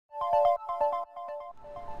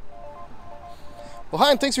Well,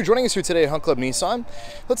 hi, and thanks for joining us here today at Hunt Club Nissan.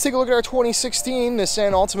 Let's take a look at our 2016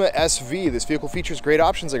 Nissan Altima SV. This vehicle features great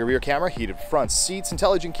options like a rear camera, heated front seats,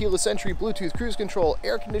 intelligent keyless entry, Bluetooth, cruise control,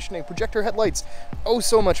 air conditioning, projector headlights, oh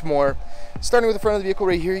so much more. Starting with the front of the vehicle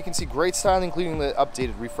right here, you can see great styling, including the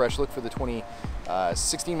updated refresh look for the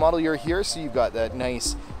 2016 model year here. So you've got that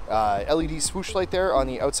nice LED swoosh light there on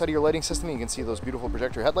the outside of your lighting system. You can see those beautiful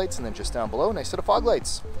projector headlights, and then just down below, nice set of fog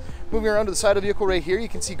lights. Moving around to the side of the vehicle right here, you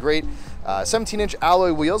can see great 17-inch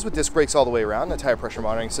alloy wheels with disc brakes all the way around, a tire pressure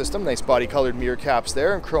monitoring system, nice body colored mirror caps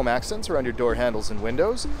there, and chrome accents around your door handles and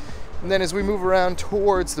windows. And then as we move around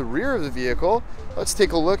towards the rear of the vehicle, let's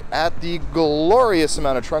take a look at the glorious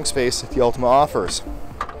amount of trunk space that the Altima offers.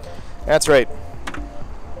 That's right.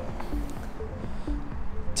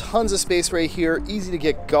 Tons of space right here, easy to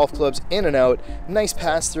get golf clubs in and out, nice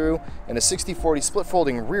pass-through, and a 60/40 split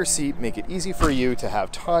folding rear seat make it easy for you to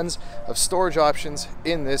have tons of storage options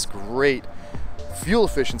in this great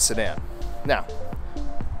fuel-efficient sedan. Now,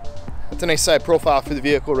 that's a nice side profile for the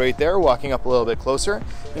vehicle right there. Walking up a little bit closer,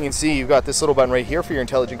 you can see you've got this little button right here for your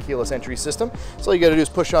intelligent keyless entry system. So all you got to do is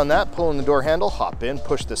push on that, pull in the door handle, hop in,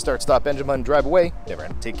 push the start-stop engine button, drive away. Never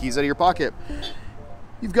have to take keys out of your pocket.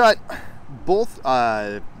 You've got both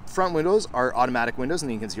front windows are automatic windows, and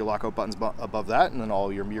then you can see your lockout buttons above that, and then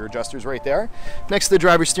all your mirror adjusters right there. Next to the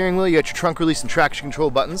driver's steering wheel, you got your trunk release and traction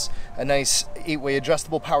control buttons, a nice 8-way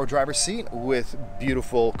adjustable power driver's seat with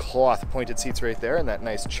beautiful cloth pointed seats right there in that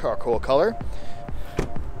nice charcoal color.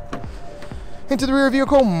 Into the rear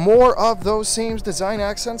vehicle, more of those same design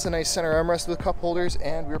accents, a nice center armrest with cup holders,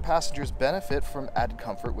 and rear passengers benefit from added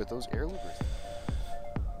comfort with those air louvers.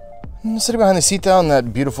 Sitting behind the seat down,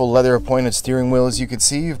 that beautiful leather appointed steering wheel, as you can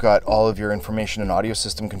see, you've got all of your information and audio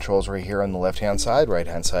system controls right here on the left hand side. Right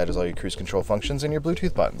hand side is all your cruise control functions and your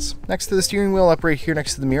Bluetooth buttons. Next to the steering wheel, up right here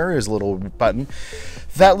next to the mirror, is a little button.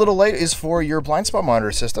 That little light is for your blind spot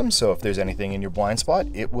monitor system, so if there's anything in your blind spot,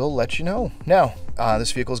 it will let you know. Now,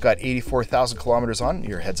 this vehicle's got 84,000 kilometers on.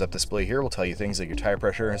 Your heads-up display here will tell you things like your tire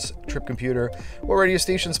pressure, trip computer, what radio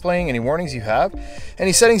station's playing, any warnings you have,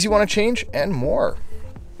 any settings you want to change, and more.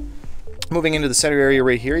 Moving into the center area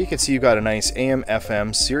right here, you can see you've got a nice AM,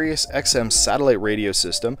 FM, Sirius XM satellite radio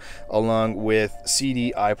system, along with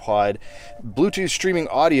CD, iPod, Bluetooth streaming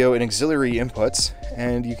audio, and auxiliary inputs.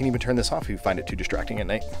 And you can even turn this off if you find it too distracting at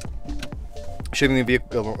night. Shifting the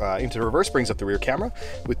vehicle into reverse brings up the rear camera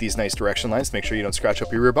with these nice direction lines to make sure you don't scratch up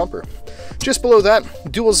your rear bumper. Just below that,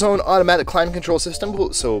 dual zone automatic climate control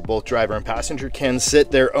system, so both driver and passenger can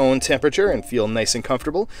set their own temperature and feel nice and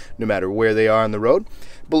comfortable no matter where they are on the road.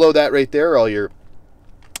 Below that right there, all your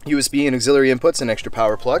USB and auxiliary inputs and extra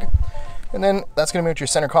power plug. And then that's going to be what your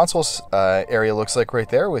center console area looks like right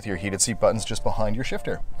there, with your heated seat buttons just behind your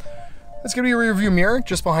shifter. That's going to be a rear view mirror.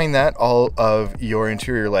 Just behind that, all of your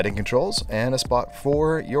interior lighting controls and a spot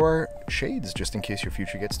for your shades, just in case your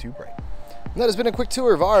future gets too bright. And that has been a quick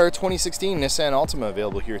tour of our 2016 Nissan Altima,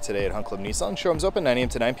 available here today at Hunt Club Nissan. Showroom's open 9 a.m.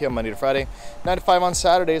 to 9 p.m. Monday to Friday, 9 to 5 on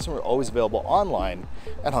Saturdays, and we're always available online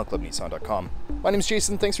at huntclubnissan.com. My name is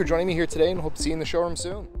Jason. Thanks for joining me here today, and hope to see you in the showroom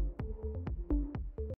soon.